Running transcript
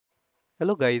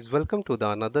Hello guys, welcome to the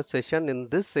another session. In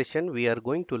this session, we are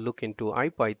going to look into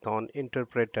Ipython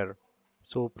Interpreter.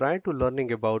 So prior to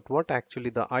learning about what actually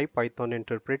the Ipython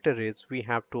Interpreter is, we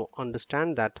have to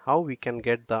understand that how we can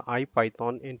get the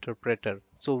Ipython Interpreter.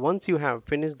 So once you have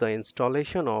finished the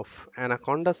installation of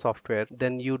Anaconda software,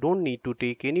 then you don't need to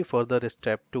take any further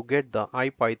step to get the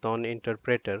Ipython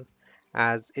Interpreter,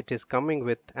 as it is coming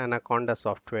with Anaconda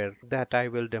software that I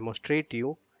will demonstrate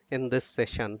you in this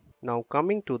session. Now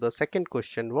coming to the second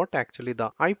question, what actually the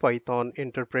Ipython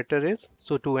interpreter is?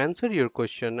 So to answer your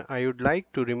question, I would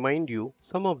like to remind you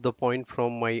some of the points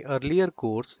from my earlier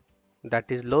course,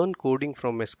 that is Learn Coding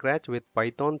from Scratch with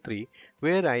Python 3,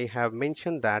 where I have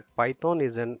mentioned that Python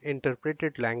is an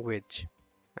interpreted language,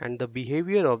 and the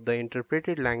behavior of the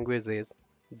interpreted language is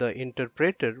the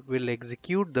interpreter will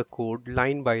execute the code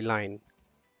line by line.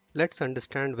 Let's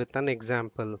understand with an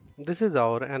example. This is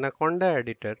our Anaconda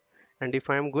editor, and if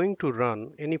I am going to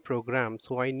run any program,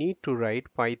 so I need to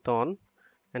write Python,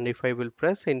 and if I will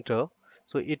press enter,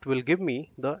 so it will give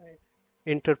me the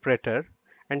interpreter,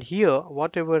 and here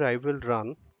whatever I will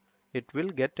run, it will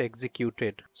get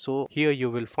executed. So here you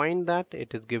will find that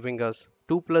it is giving us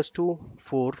 2 plus 2,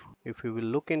 4. If you will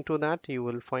look into that, you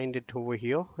will find it over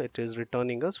here. It is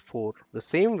returning us 4. The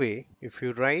same way, if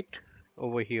you write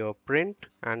over here print,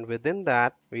 and within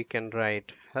that we can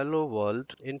write hello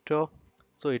world, enter,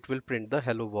 so it will print the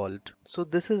hello world. So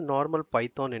this is normal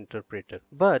Python interpreter,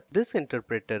 but this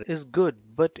interpreter is good,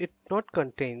 but it not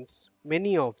contains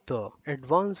many of the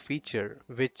advanced feature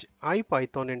which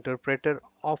Ipython interpreter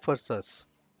offers us.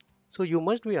 So you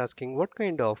must be asking what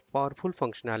kind of powerful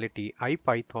functionality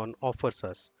Ipython offers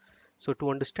us. So to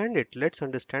understand it, let's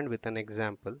understand with an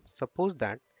example. Suppose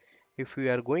that if we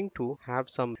are going to have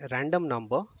some random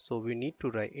number, so we need to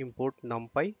write import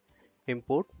numpy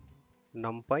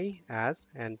as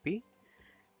np,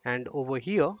 and over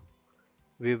here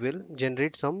we will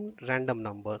generate some random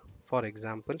number. For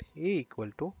example, a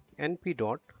equal to np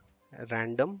dot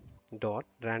random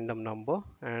number,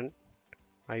 and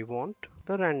I want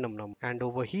the random number. And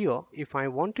over here, if I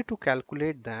wanted to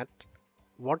calculate that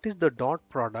what is the dot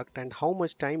product and how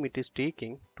much time it is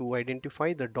taking to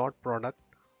identify the dot product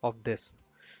of this,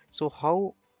 so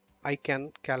how I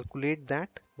can calculate that?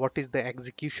 What is the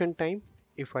execution time?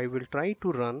 If I will try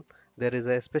to run, there is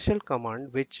a special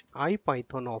command which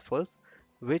Ipython offers,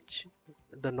 which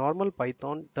the normal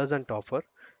Python doesn't offer.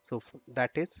 So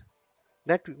that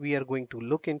we are going to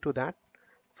look into that.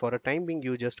 For a time being,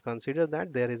 you just consider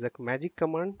that there is a magic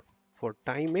command for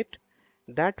time it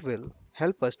that will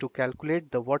help us to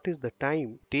calculate the what is the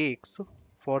time takes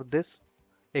for this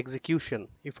execution.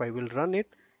 If I will run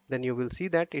it, then you will see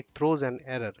that it throws an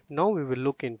error. Now we will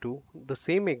look into the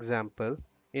same example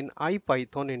in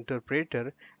Ipython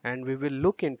interpreter, and we will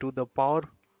look into the power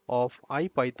of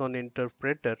Ipython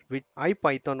interpreter which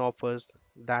Ipython offers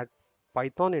that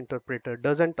Python interpreter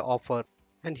doesn't offer.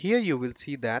 And here you will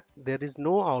see that there is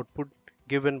no output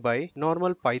given by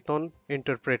normal Python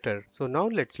interpreter. So now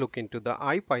let's look into the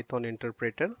Ipython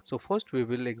interpreter. So first we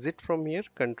will exit from here,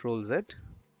 Ctrl Z,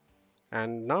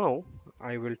 and now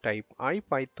I will type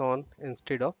Ipython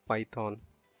instead of Python,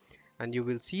 and you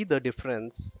will see the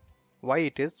difference why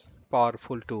it is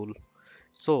powerful tool.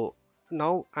 So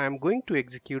now I am going to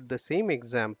execute the same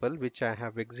example which I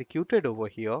have executed over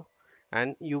here,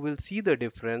 and you will see the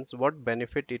difference what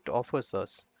benefit it offers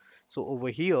us. So over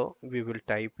here we will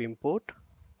type import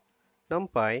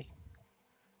numpy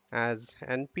as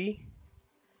np,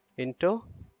 enter.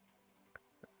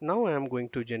 Now I am going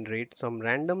to generate some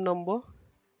random number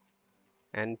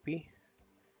np.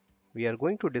 We are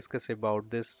going to discuss about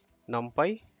this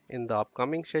numpy in the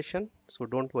upcoming session, so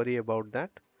don't worry about that.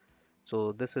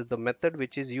 So this is the method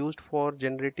which is used for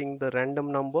generating the random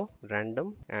number,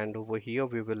 random, and over here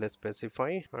we will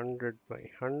specify 100 by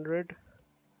 100,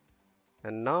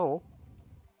 and now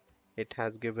it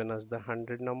has given us the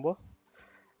 100 number.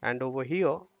 And over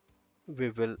here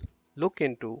we will look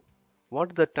into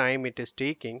what the time it is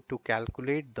taking to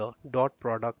calculate the dot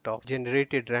product of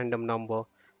generated random number.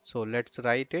 So let's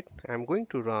write it. I'm going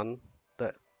to run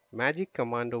the magic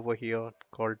command over here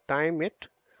called time it.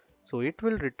 So it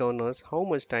will return us how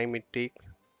much time it takes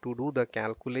to do the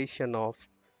calculation of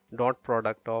dot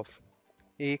product of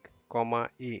a comma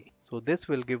a. So this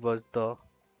will give us the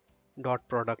dot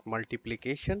product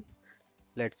multiplication.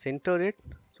 Let's enter it.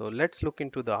 So let's look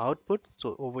into the output.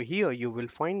 So over here you will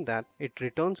find that it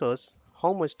returns us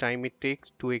how much time it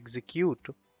takes to execute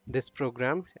this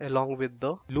program along with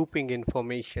the looping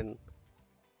information.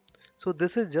 So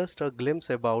this is just a glimpse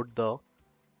about the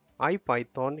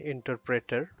Ipython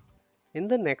interpreter. In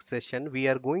the next session we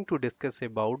are going to discuss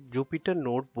about Jupyter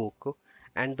Notebook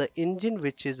and the engine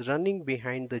which is running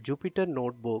behind the Jupyter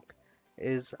Notebook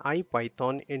is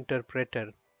Ipython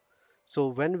Interpreter. So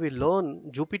when we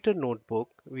learn Jupyter Notebook,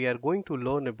 we are going to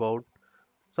learn about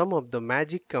some of the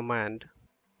magic command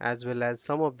as well as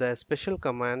some of the special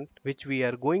command which we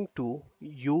are going to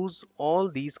use all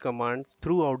these commands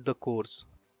throughout the course.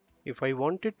 If I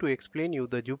wanted to explain you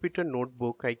the Jupyter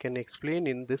Notebook, I can explain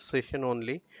in this session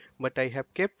only, but I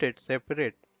have kept it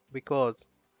separate because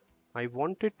I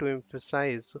wanted to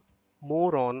emphasize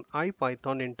more on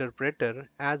Ipython Interpreter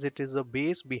as it is a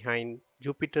base behind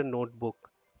Jupyter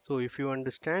Notebook. So if you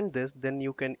understand this, then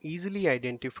you can easily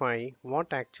identify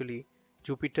what actually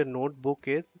Jupyter Notebook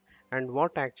is and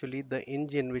what actually the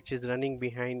engine which is running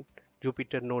behind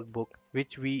Jupyter Notebook,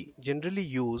 which we generally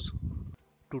use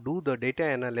to do the data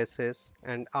analysis,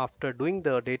 and after doing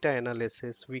the data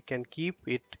analysis we can keep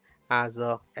it as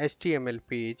a HTML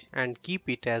page and keep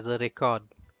it as a record.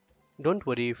 Don't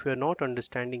worry if you're not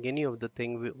understanding any of the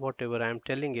thing whatever I'm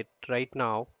telling it right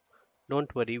now.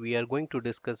 Don't worry, we are going to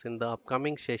discuss in the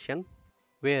upcoming session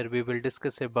where we will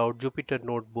discuss about Jupyter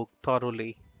Notebook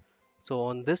thoroughly. So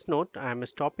on this note, I am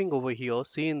stopping over here.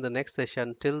 See you in the next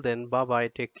session. Till then, bye bye,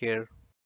 take care.